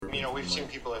we've seen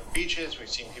people at beaches, we've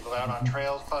seen people out on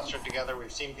trails clustered together,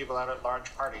 we've seen people out at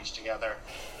large parties together.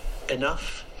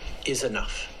 Enough is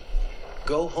enough.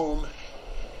 Go home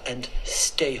and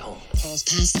stay home. Pass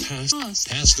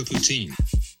the poutine.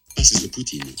 Das ist the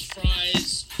poutine.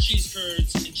 Fries, cheese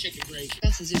curds, and chicken gravy.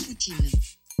 Das ist the poutine.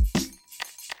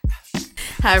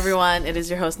 Hi everyone, it is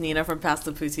your host Nina from Pass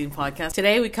the Poutine podcast.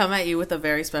 Today we come at you with a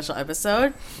very special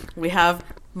episode. We have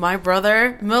my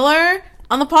brother Miller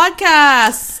on the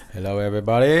podcast. Hello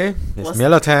everybody, it's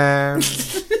Miller time.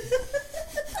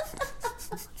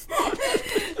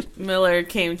 Miller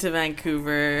came to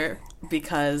Vancouver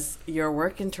because your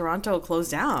work in Toronto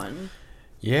closed down.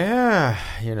 Yeah,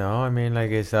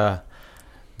 it's the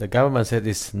government said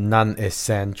it's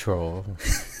non-essential.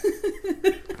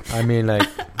 I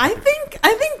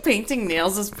think painting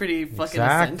nails is pretty fucking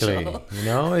essential.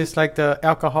 It's like the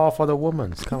alcohol for the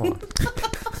women. Come on.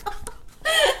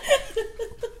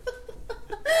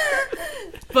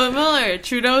 But Miller,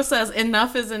 Trudeau says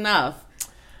enough is enough.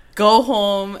 Go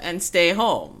home and stay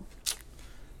home.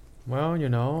 Well,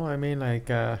 I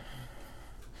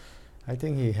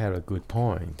think he had a good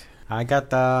point. I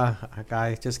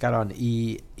just got on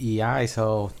EI,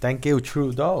 so thank you,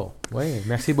 Trudeau. Oui,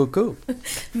 merci beaucoup.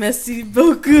 Merci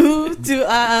beaucoup to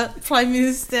Prime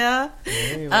Minister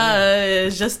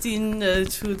Justin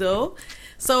Trudeau.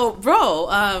 So, bro,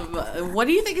 what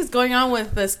do you think is going on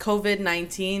with this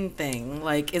COVID-19 thing?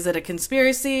 Like, is it a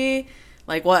conspiracy?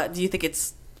 Like, what do you think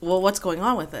what's going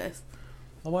on with this?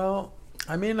 Well,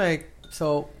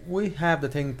 so we have the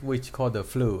thing which called the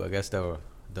flu. I guess the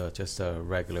just a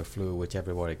regular flu, which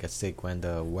everybody gets sick when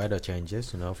the weather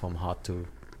changes, from hot to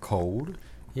cold.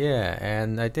 Yeah,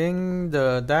 and I think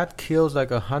that kills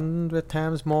like 100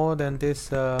 times more than this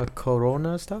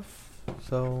corona stuff.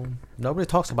 So nobody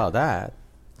talks about that.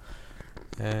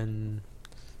 And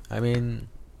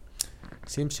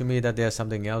seems to me that there's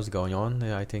something else going on.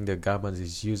 I think the government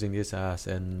is using this as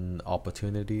an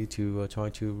opportunity to try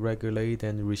to regulate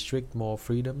and restrict more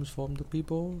freedoms from the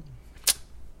people.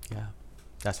 Yeah.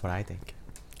 That's what I think.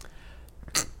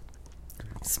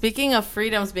 Speaking of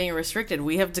freedoms being restricted,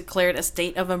 we have declared a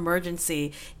state of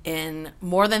emergency in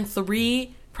more than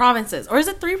 3 provinces. Or is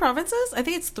it 3 provinces? I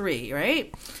think it's 3,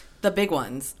 right? The big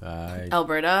ones.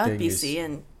 Alberta, BC,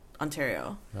 and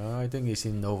Ontario. I think it's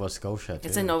in Nova Scotia, too.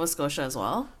 It's in Nova Scotia as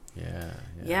well?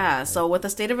 Yeah. So with the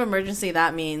state of emergency,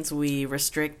 that means we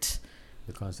restrict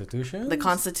the Constitution,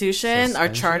 suspension. Our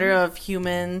Charter of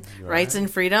Human Rights and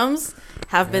Freedoms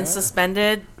have been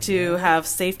suspended to have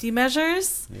safety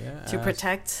measures to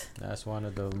protect. That's one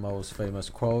of the most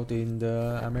famous quotes in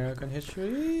the American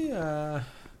history.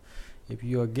 If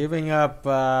you are giving up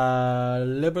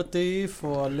liberty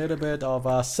for a little bit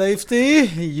of safety,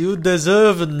 you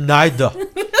deserve neither.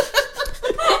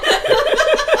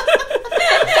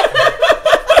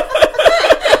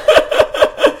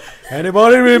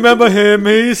 Anybody remember him?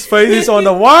 His face is on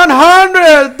the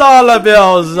 $100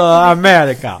 bills,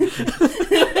 America.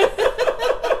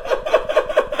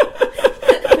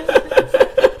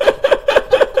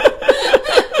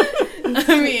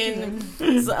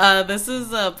 This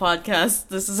is a podcast.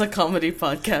 This is a comedy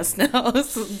podcast now,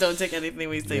 so don't take anything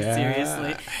we say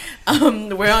seriously.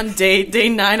 We're on day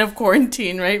 9 of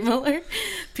quarantine, right, Miller?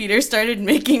 Peter started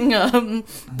making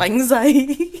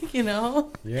bangzai,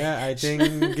 Yeah, I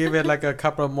think give it like a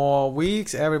couple of more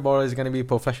weeks, everybody's gonna be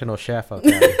professional chef out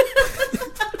there.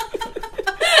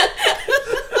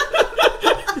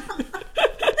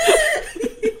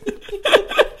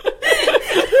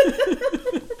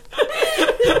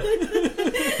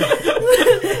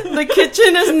 The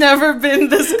kitchen has never been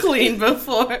this clean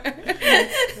before.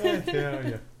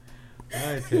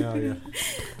 I tell you.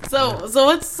 So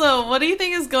what do you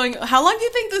think is going? How long do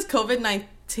you think this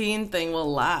COVID-19 thing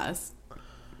will last?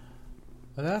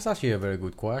 Well, that's actually a very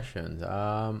good question.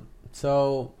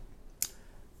 So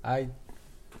I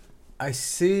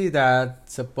see that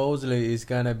supposedly it's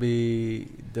gonna be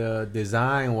the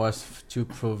design was to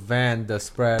prevent the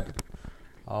spread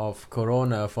of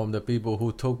corona from the people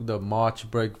who took the March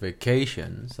break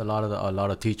vacations. A lot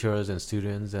of teachers and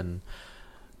students and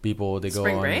people, they go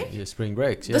on spring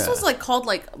breaks. Yeah. This was called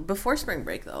before spring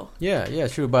break though. Yeah,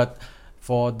 true. But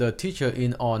for the teacher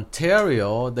in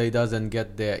Ontario, they doesn't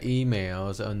get their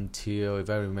emails until, if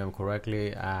I remember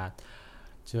correctly, at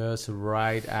just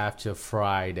right after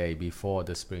Friday before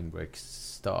the spring break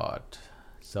start.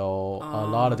 So a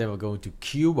lot of them are going to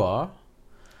Cuba.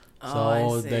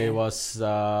 So there was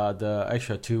the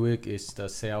extra 2 week is the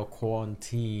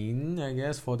self-quarantine, I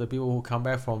guess, for the people who come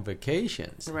back from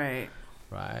vacations. Right.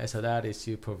 So that is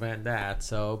to prevent that.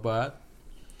 So, but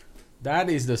that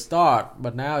is the start,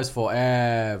 but now it's for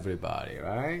everybody,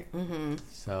 right? Mm-hmm.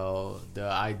 So the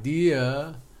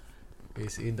idea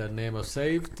is, in the name of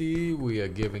safety, we are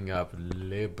giving up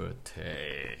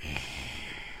liberty.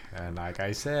 And like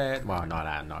I said, well,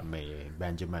 not me,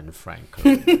 Benjamin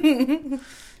Franklin.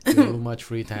 Too much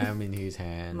free time in his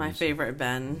hands. My favorite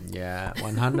Ben. Yeah,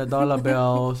 $100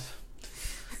 bills,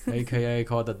 aka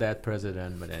called the dead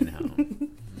president, but anyhow.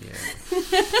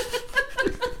 Yeah.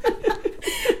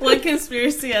 One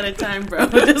conspiracy at a time, bro.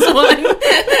 This one.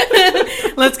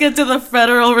 Let's get to the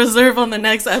Federal Reserve on the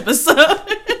next episode.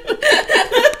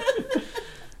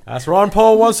 As Ron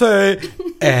Paul once say,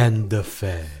 and the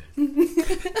Fed.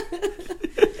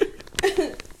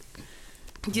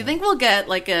 Do you think we'll get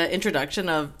like an introduction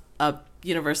of a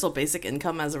universal basic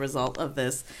income as a result of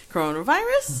this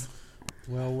coronavirus?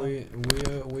 Well, we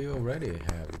already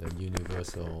have the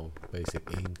universal basic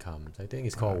income. I think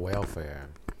it's called welfare.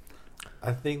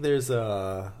 I think there's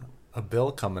a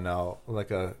bill coming out,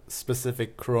 like a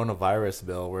specific coronavirus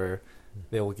bill, where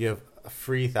they will give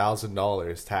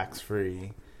 $3,000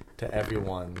 tax-free to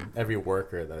every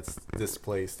worker that's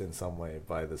displaced in some way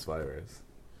by this virus.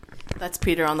 That's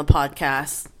Peter on the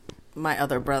podcast, my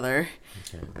other brother.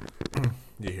 Okay.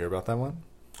 Do you hear about that one?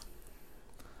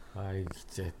 I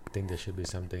think there should be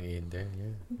something in there,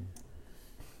 yeah.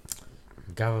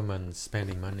 Government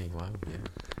spending money, wow, yeah,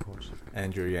 of course.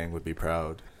 Andrew Yang would be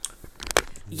proud.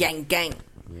 Yang gang.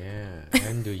 Yeah,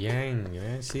 Andrew Yang,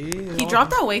 yeah, see? He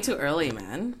dropped out way too early,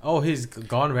 man. Oh, he's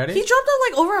gone already? He dropped out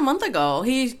like over a month ago.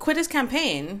 He quit his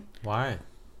campaign. Why?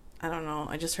 I don't know.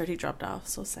 I just heard he dropped off,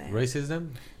 so sad.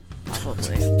 Racism?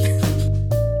 Probably.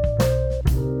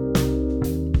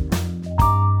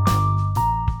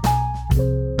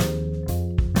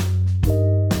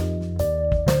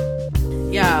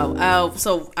 Yeah,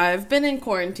 so I've been in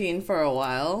quarantine for a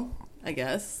while, I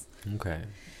guess. Okay.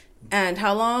 And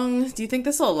how long do you think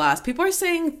this will last? People are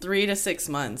saying 3 to 6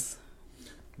 months.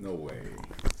 No way.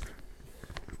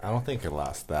 I don't think it'll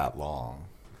last that long.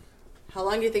 How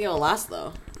long do you think it'll last,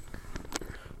 though?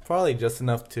 Probably just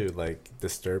enough to like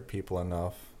disturb people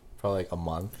enough. Probably like a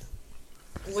month.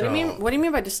 What do you mean? What do you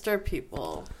mean by disturb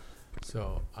people?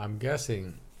 So I'm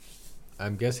guessing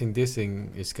this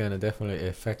thing is gonna definitely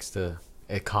affect the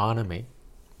economy.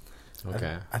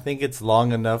 Okay. I think it's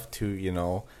long enough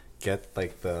to, get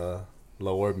like the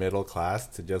lower middle class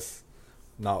to just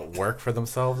not work for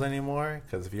themselves anymore.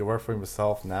 Because if you work for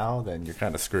yourself now, then you're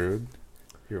kind of screwed.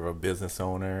 You're a business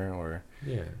owner, or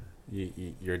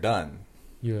you're done.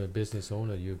 You're a business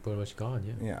owner. You're pretty much gone.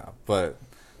 Yeah. Yeah, but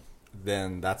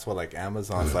then that's what like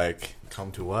Amazon's like,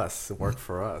 come to us, work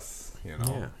for us.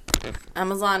 Yeah.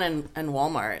 Amazon and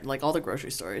Walmart, like all the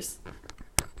grocery stores.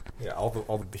 Yeah,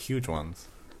 all the huge ones.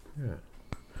 Yeah.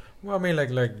 Well, I mean,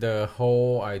 like the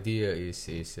whole idea is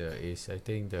I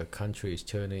think the country is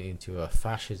turning into a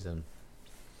fascism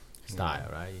style,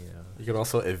 right? You could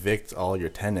also evict all your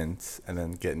tenants and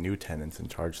then get new tenants and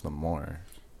charge them more.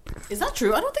 Is that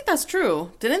true? I don't think that's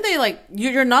true. Didn't they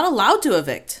you're not allowed to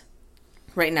evict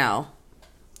right now?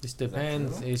 It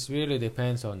depends. It really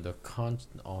depends on the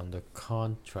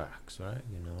contracts, right?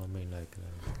 I mean, like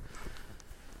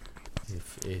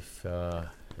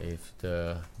if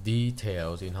the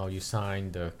details in how you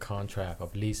sign the contract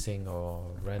of leasing or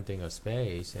renting a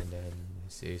space, and then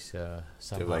it's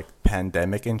somehow like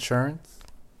pandemic insurance.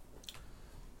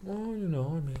 Well,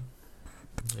 I mean,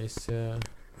 it's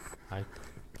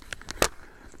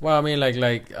Well, I mean,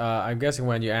 like I'm guessing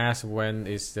when you ask when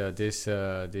is this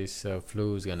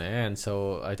flu is gonna end,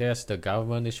 so I guess the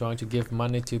government is trying to give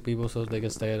money to people so they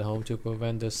can stay at home to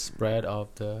prevent the spread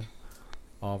of the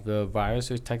virus.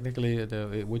 So technically,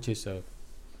 which is a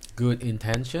good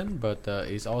intention, but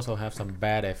it also have some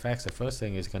bad effects. The first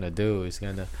thing it's gonna do is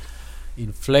gonna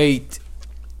inflate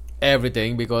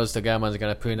everything because the government is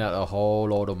gonna print out a whole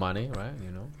load of money, right?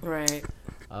 Right.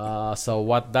 So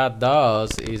what that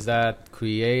does is that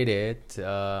created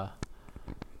the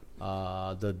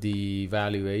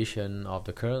devaluation of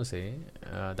the currency.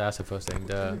 That's the first thing.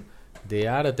 The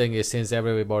other thing is, since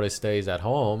everybody stays at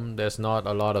home, there's not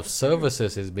a lot of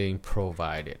services is being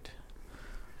provided,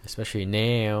 especially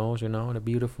nails. The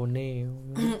beautiful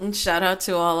nails. Shout out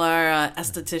to all our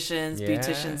estheticians,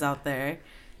 beauticians out there.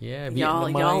 Yeah,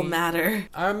 y'all matter.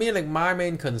 I mean, like, my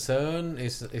main concern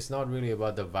is not really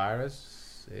about the virus.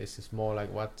 It's more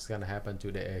like what's gonna happen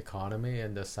to the economy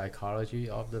and the psychology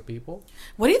of the people.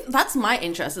 That's my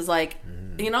interest. Is like,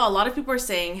 a lot of people are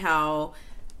saying how,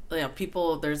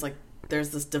 people, there's like there's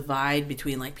this divide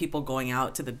between like people going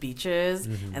out to the beaches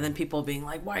and then people being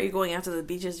like, why are you going out to the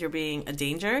beaches? You're being a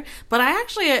danger. But I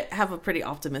actually have a pretty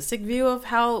optimistic view of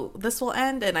how this will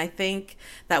end. And I think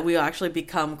that we will actually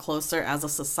become closer as a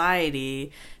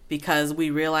society because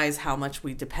we realize how much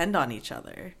we depend on each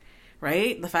other,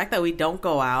 right? The fact that we don't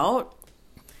go out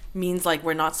means like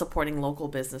we're not supporting local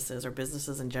businesses or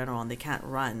businesses in general, and they can't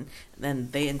run. Then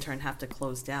they in turn have to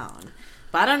close down.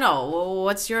 But I don't know.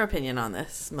 What's your opinion on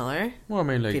this, Miller? Well, I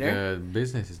mean, like Peter?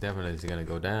 business is definitely going to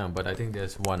go down, but I think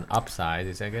there's one upside.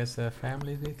 Is I guess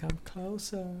families become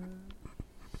closer.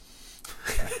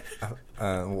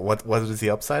 What is the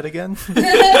upside again?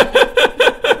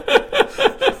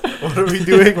 What are we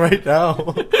doing right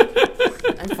now?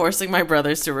 I'm forcing my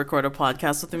brothers to record a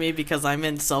podcast with me because I'm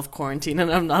in self-quarantine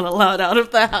and I'm not allowed out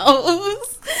of the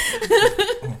house.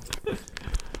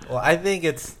 Well, I think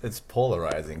it's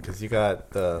polarizing because you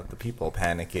got the people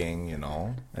panicking, you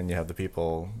know, and you have the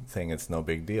people saying it's no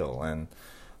big deal, and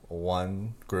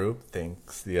one group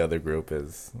thinks the other group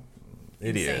is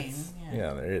idiots. Insane,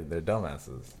 yeah, they're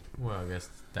dumbasses. Well, I guess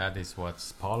that is what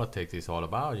politics is all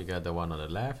about. You got the one on the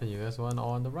left and you got one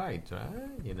on the right, right?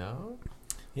 You know.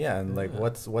 Yeah, and like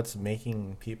what's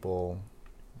making people,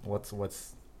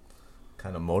 what's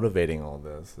kind of motivating all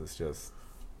this is just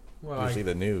usually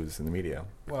the news and the media.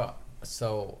 Well,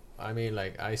 so I mean,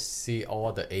 like I see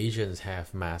all the Asians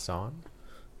have masks on.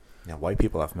 Yeah, white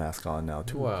people have masks on now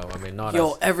too. Well, I mean, not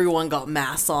Yo, as, everyone got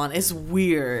masks on. It's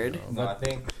weird. No, I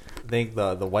think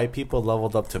the white people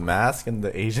leveled up to mask and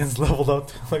the Asians leveled up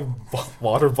to like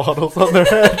water bottles on their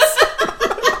heads.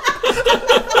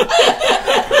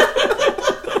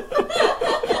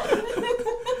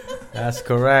 That's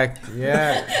correct.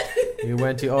 Yeah. You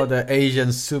went to all the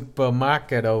Asian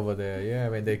supermarket over there. Yeah, I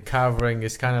mean, they're covering.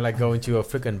 It's kind of like going to a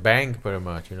freaking bank, pretty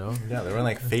much, you know? Yeah, they're wearing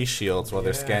like face shields while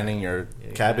they're scanning your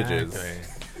cabbages.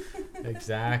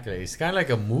 Exactly. It's kind of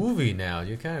like a movie now.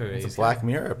 You can't really. It's a Black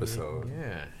Mirror episode.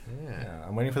 Yeah.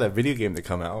 I'm waiting for that video game to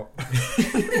come out.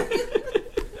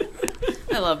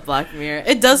 I love Black Mirror.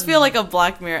 It does feel like a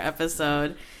Black Mirror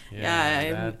episode.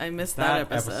 Yeah, I missed that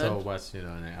episode. That episode was, you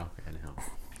know, anyhow.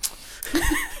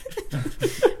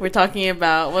 We're talking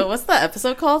about what's the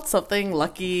episode called? Something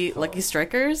Lucky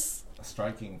Strikers?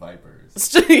 Striking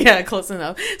Vipers. Yeah, close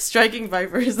enough. Striking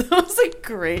Vipers. That was a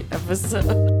great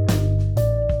episode.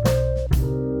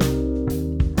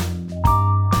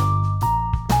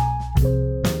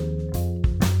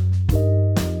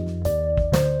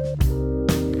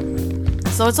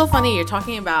 So it's so funny. You're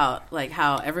talking about like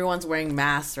how everyone's wearing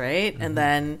masks, right? And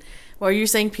then what were you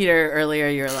saying, Peter, earlier?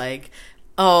 You're like,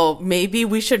 oh, maybe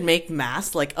we should make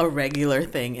masks like a regular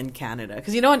thing in Canada.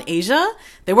 Because, you know, in Asia,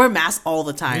 they wear masks all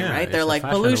the time, right? They're like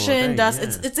pollution, dust.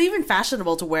 Yeah. It's even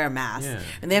fashionable to wear a mask. Yeah.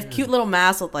 And they have cute little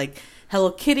masks with like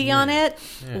Hello Kitty on it.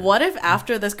 Yeah. What if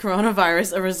after this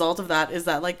coronavirus, a result of that is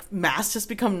that like masks just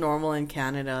become normal in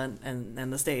Canada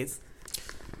and the States?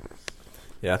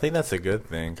 Yeah, I think that's a good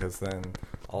thing because then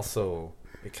also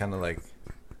it kind of like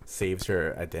saves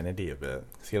your identity a bit.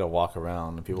 So you gotta walk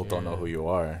around and people don't know who you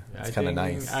are. It's kind of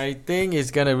nice. I think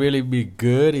it's gonna really be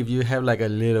good if you have like a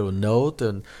little note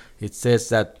and it says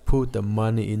that put the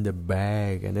money in the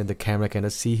bag and then the camera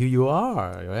cannot see who you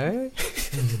are, right?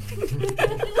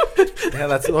 Yeah,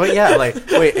 that's like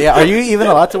wait, yeah, are you even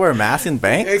allowed to wear a mask in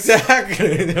banks?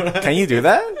 Exactly. Can you do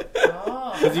that?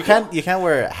 Because you can't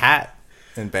wear a hat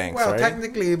in banks, well, right?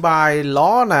 technically by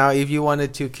law now, if you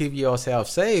wanted to keep yourself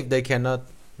safe, they cannot,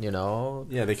 you know.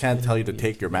 Yeah, they can't tell you to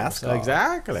take your mask off.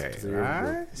 Exactly. So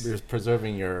right? You're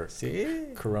preserving your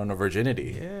corona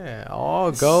virginity. Yeah,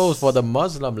 all goes for the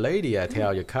Muslim lady, I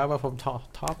tell you. Cover from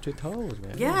top to toes,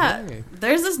 man. Yeah.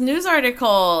 There's this news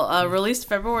article released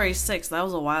February 6th. That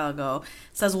was a while ago.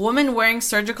 It says, woman wearing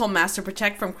surgical mask to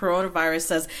protect from coronavirus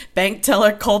says bank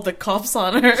teller called the cops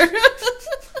on her.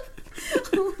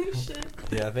 Holy shit.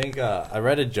 Yeah, I think I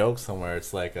read a joke somewhere.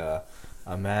 It's like a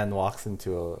man walks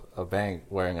into a bank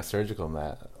wearing a surgical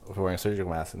mask,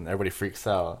 and everybody freaks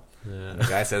out. Yeah. And the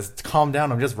guy says, "Calm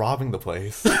down, I'm just robbing the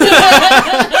place."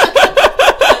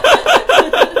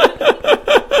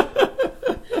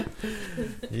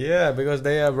 Yeah, because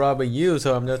they are robbing you,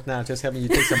 so I'm just having you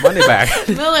take some money back.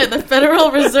 Miller, the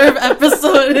Federal Reserve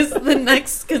episode is the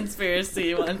next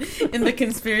conspiracy one in the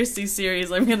conspiracy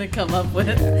series I'm gonna come up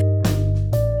with.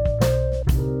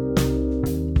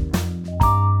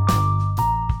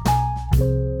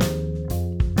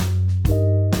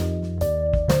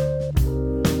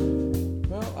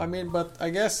 But I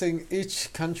guess in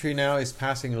each country now is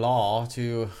passing law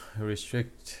to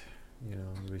restrict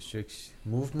restricts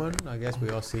movement. I guess we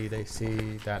all see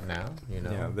that now.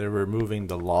 Yeah, they're removing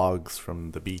the logs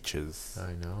from the beaches.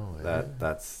 I know.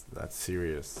 That's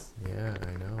serious. Yeah,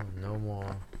 I know. No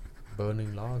more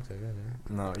burning logs. I guess.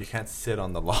 Yeah. No, you can't sit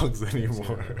on the logs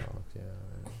anymore. Yeah.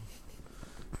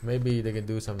 Maybe they can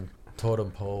do some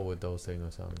totem pole with those things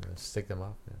or something. Stick them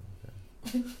up.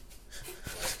 Yeah.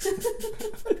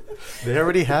 They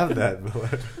already have that.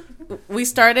 We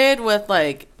started with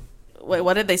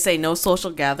what did they say? No social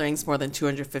gatherings more than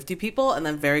 250 people, and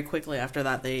then very quickly after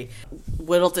that they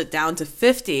whittled it down to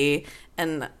 50,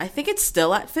 and I think it's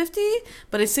still at 50,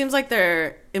 but it seems like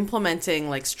they're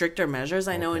implementing stricter measures.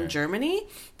 I know in Germany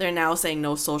they're now saying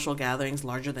no social gatherings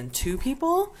larger than 2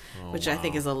 people, which I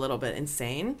think is a little bit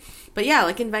insane. But yeah,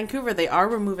 in Vancouver they are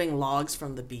removing logs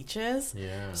from the beaches,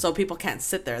 so people can't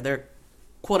sit there. They're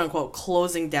quote unquote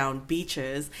closing down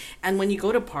beaches, and when you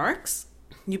go to parks,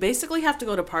 you basically have to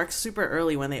go to parks super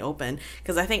early when they open,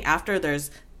 because I think after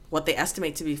there's what they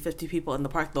estimate to be 50 people in the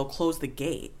park, they'll close the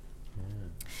gate.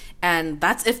 And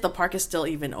that's if the park is still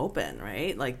even open,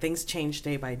 right? Things change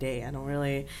day by day. I don't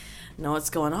really know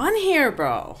what's going on here,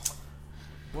 bro.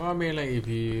 Well, I mean,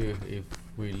 if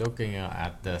we're looking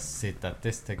at the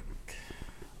statistic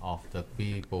of the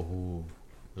people who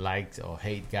like or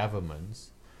hate governments,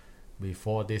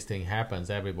 before this thing happens,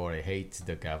 everybody hates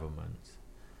the government.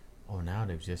 Oh, now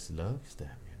they just love them,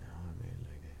 I mean,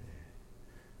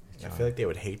 I feel like they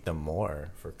would hate them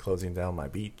more for closing down my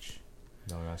beach.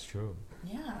 No, that's true.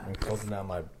 Yeah. And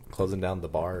closing down the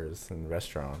bars and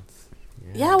restaurants.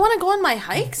 Yeah, I want to go on my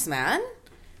hikes, man.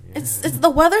 Yeah. It's the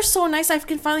weather's so nice. I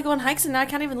can finally go on hikes, and now I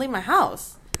can't even leave my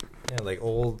house. Yeah,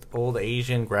 old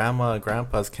Asian grandma and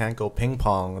grandpas can't go ping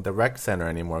pong at the rec center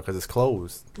anymore because it's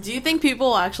closed. Do you think people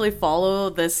will actually follow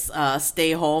this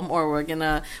stay home, or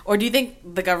do you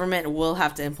think the government will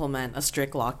have to implement a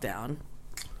strict lockdown?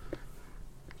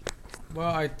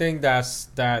 Well, I think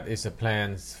that is a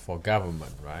plan for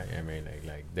government, right? I mean,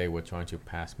 they were trying to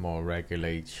pass more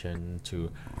regulation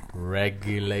to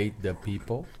regulate the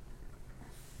people,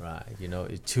 right?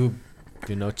 It's too.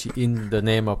 In the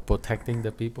name of protecting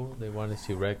the people, they wanted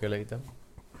to regulate them.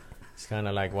 It's kind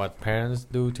of like what parents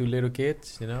do to little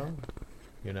kids,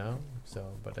 So,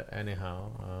 but anyhow,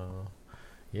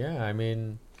 I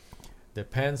mean,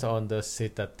 depends on the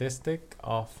statistic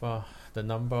of the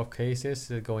number of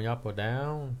cases going up or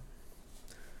down.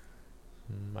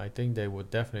 I think they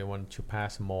would definitely want to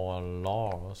pass more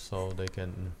laws so they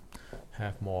can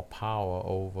have more power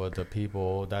over the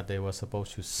people that they were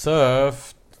supposed to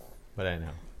serve. But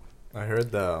anyhow, I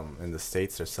heard in the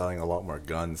States they're selling a lot more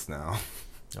guns now.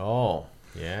 Oh,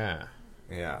 yeah.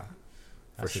 Yeah.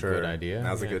 That's for sure. A good idea.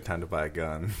 Now's a good time to buy a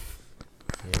gun.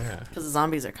 Yeah. Because the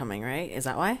zombies are coming, right? Is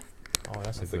that why? Oh,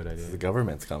 that's a good idea. The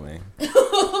government's coming.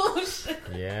 Oh, shit.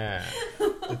 Yeah.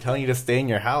 They're telling you to stay in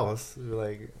your house.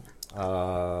 Yeah.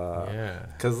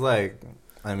 Because,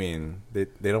 I mean, they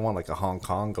don't want, a Hong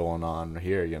Kong going on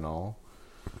here,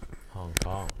 Hong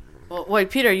Kong. Well, wait,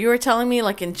 Peter, you were telling me,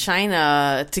 in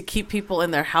China, to keep people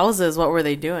in their houses, what were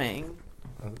they doing?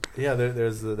 Yeah,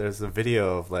 there's a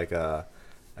video of, a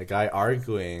guy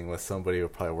arguing with somebody who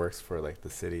probably works for, the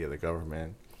city or the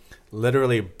government,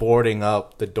 literally boarding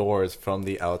up the doors from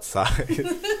the outside.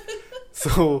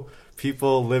 So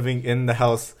people living in the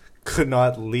house could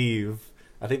not leave.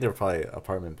 I think they were probably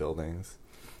apartment buildings.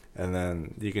 And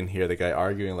then you can hear the guy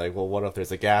arguing, well, what if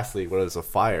there's a gas leak? What if there's a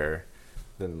fire?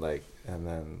 Then,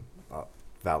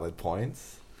 valid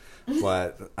points.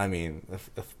 But, I mean,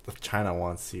 if China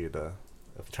wants you to...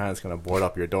 If China's going to board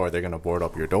up your door, they're going to board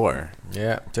up your door.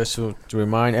 Yeah, just to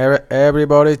remind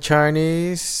everybody, China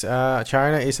is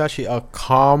actually a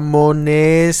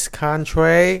communist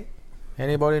country.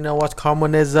 Anybody know what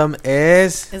communism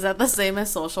is? Is that the same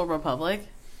as Social Republic?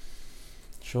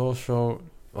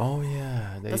 Oh,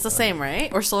 yeah. That's the same, right?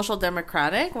 Or Social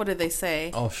Democratic? What did they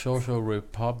say? Oh, Social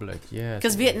Republic, yes.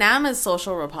 Because Vietnam is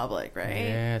Social Republic, right?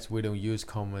 Yes, we don't use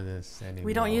communist anymore.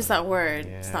 We don't use that word.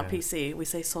 Yeah. It's not PC. We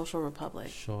say Social Republic.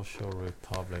 Social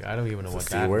Republic. I don't even know what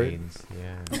that means.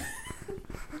 Yeah.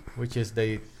 Which is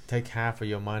they take half of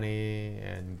your money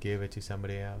and give it to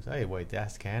somebody else. Hey, wait,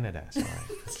 that's Canada. Sorry.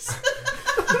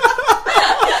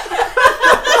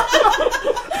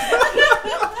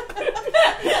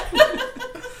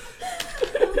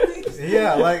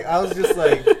 Yeah, I was just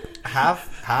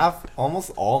half,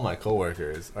 almost all my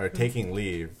coworkers are taking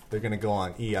leave. They're gonna go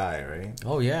on EI, right?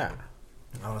 Oh yeah.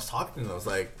 I was talking to them. I was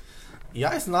like,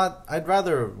 EI's not. I'd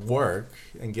rather work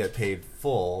and get paid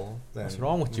full than what's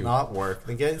wrong with you? Not work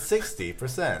and get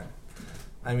 60%.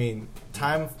 I mean,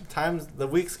 times the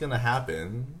week's gonna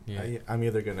happen. Yeah. I'm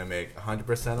either gonna make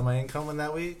 100% of my income in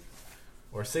that week,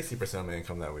 or 60% of my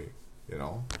income that week. You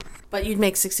know. But you'd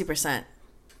make 60%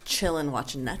 chilling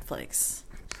watching Netflix.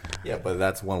 Yeah, but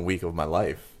that's 1 week of my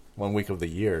life. 1 week of the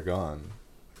year gone.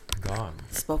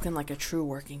 Spoken like a true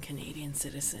working Canadian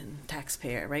citizen,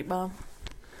 taxpayer, right, Bob?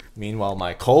 Meanwhile,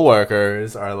 my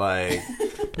coworkers are like,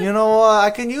 you know what? I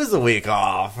can use a week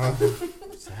off.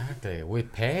 Exactly.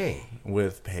 With pay.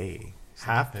 With pay.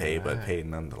 Half pay, but paid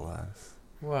nonetheless.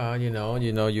 Well,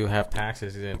 you have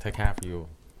taxes and take half you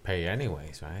pay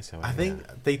anyways, right? So I think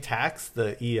they tax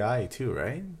the EI too,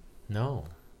 right? No,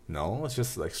 it's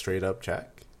just like straight up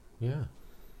check. yeah.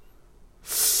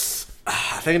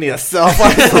 I think I need a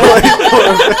self-isolate.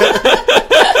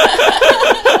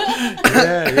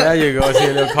 Yeah, you go. See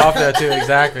a little cough there too.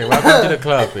 Exactly. Welcome to the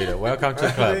club, Peter. Welcome to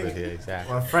the club, Peter.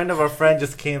 Exactly. A friend of a friend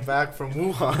just came back from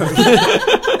Wuhan,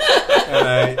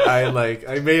 and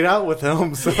I made out with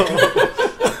him, so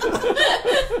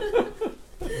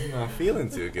I'm not feeling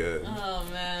too good. Oh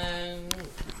man,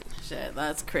 shit,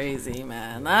 that's crazy,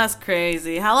 man. That's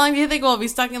crazy. How long do you think we'll be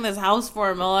stuck in this house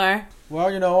for, Miller?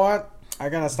 Well, you know what? I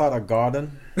gotta start a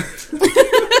garden.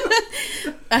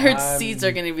 I heard seeds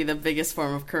are going to be the biggest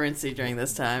form of currency during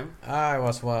this time. I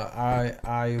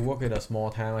work in a small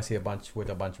town. I see a bunch of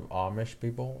Amish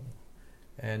people,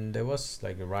 and there was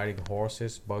like riding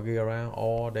horses, buggy around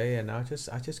all day, and I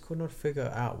just could not figure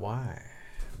out why.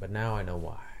 But now I know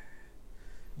why.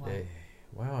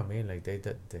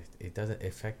 It doesn't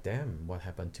affect them. What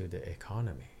happened to the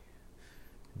economy?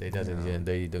 They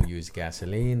don't use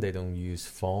gasoline. They don't use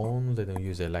phones. They don't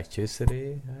use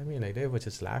electricity. I mean, like they were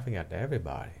just laughing at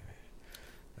everybody.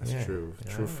 That's true.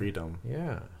 True freedom.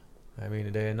 Yeah, I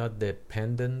mean they're not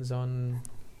dependent on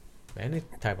any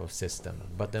type of system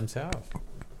but themselves.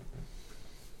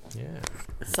 Yeah.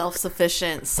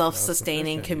 Self-sufficient,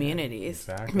 self-sustaining communities.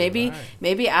 Yeah. Exactly.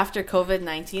 Maybe after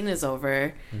COVID-19 is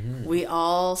over, we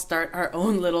all start our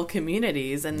own little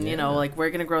communities, and like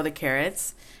we're gonna grow the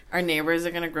carrots. Our neighbors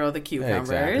are gonna grow the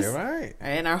cucumbers. Exactly right.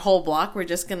 And our whole block, we're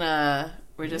just gonna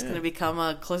become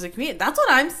a closer community. That's what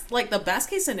I'm like. The best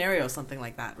case scenario, something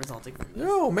like that, resulting from this.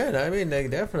 No, man. I mean, like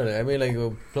definitely. I mean, like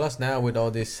plus now with all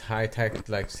this high tech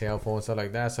like cell phones stuff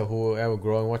like that, so whoever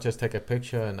growing, what just take a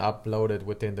picture and upload it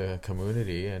within the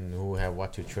community, and who have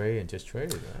what to trade and just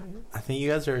trade it. Right? I think you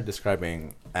guys are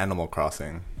describing Animal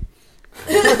Crossing.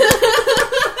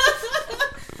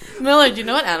 Miller, do you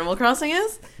know what Animal Crossing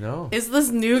is? No. It's this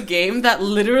new game that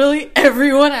literally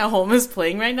everyone at home is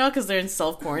playing right now because they're in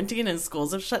self-quarantine and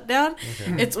schools have shut down.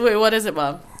 Okay. What is it,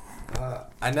 Bob?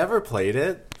 I never played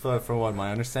it, but from what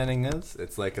my understanding is,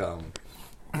 it's like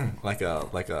like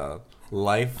a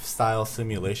lifestyle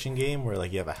simulation game where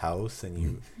like you have a house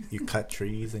and you cut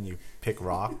trees and you pick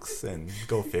rocks and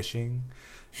go fishing.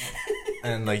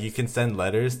 And like you can send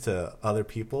letters to other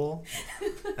people,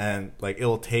 and like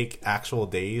it'll take actual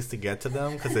days to get to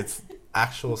them because it's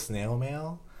actual snail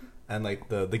mail, and like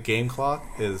the game clock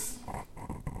is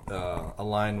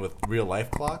aligned with real life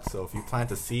clock. So if you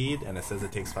plant a seed and it says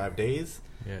it takes 5 days,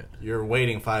 you're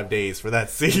waiting 5 days for that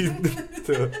seed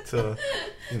to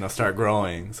start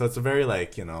growing. So it's a very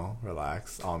like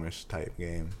relaxed Amish type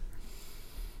game.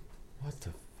 What the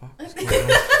fuck is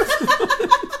going on?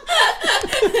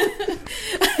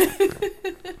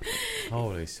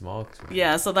 Holy smokes.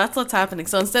 Yeah, so that's what's happening.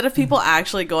 So instead of people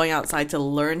actually going outside to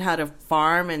learn how to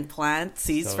farm and plant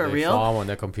seeds for real, farm on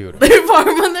their computer. They farm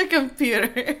on their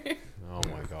computer. Oh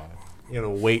my god. You gotta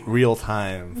wait real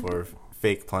time for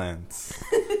fake plants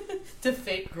to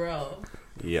fake grow.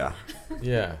 Yeah.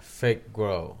 Yeah, fake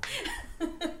grow.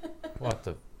 What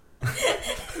the?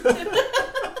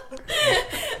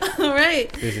 All right.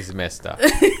 This is messed up.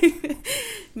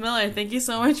 Miller, thank you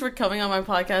so much for coming on my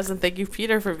podcast, and thank you,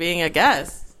 Peter, for being a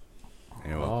guest.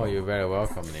 You're very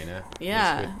welcome, Nina.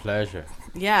 Yeah. It's with pleasure.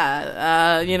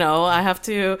 Yeah.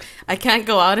 I can't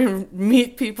go out and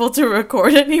meet people to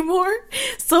record anymore,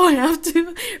 so I have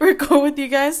to record with you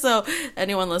guys. So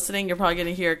anyone listening, you're probably going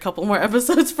to hear a couple more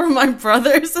episodes from my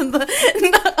brothers in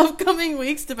the upcoming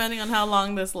weeks, depending on how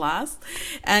long this lasts.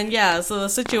 And yeah, so the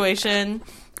situation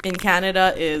in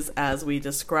Canada is as we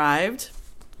described.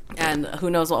 And who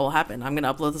knows what will happen. I'm going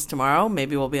to upload this tomorrow.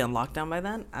 Maybe we'll be on lockdown by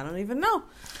then. I don't even know.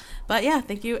 But yeah,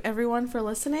 thank you everyone for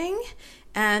listening.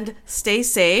 And stay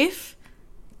safe.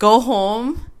 Go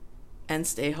home. And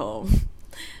stay home.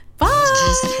 Bye!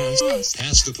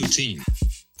 Pass the poutine.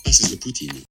 Pass the poutine.